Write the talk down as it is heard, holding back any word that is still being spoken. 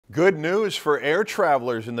Good news for air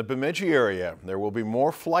travelers in the Bemidji area. There will be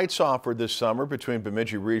more flights offered this summer between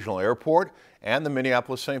Bemidji Regional Airport and the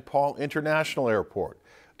Minneapolis-St. Paul International Airport.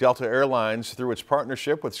 Delta Airlines, through its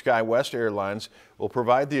partnership with SkyWest Airlines, will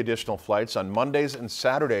provide the additional flights on Mondays and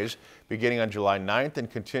Saturdays beginning on July 9th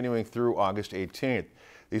and continuing through August 18th.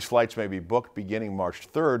 These flights may be booked beginning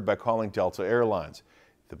March 3rd by calling Delta Airlines.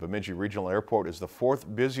 The Bemidji Regional Airport is the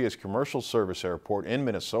fourth busiest commercial service airport in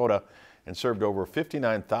Minnesota and served over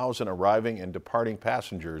 59,000 arriving and departing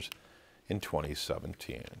passengers in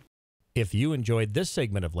 2017. If you enjoyed this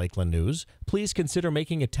segment of Lakeland News, please consider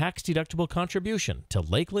making a tax-deductible contribution to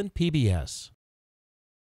Lakeland PBS.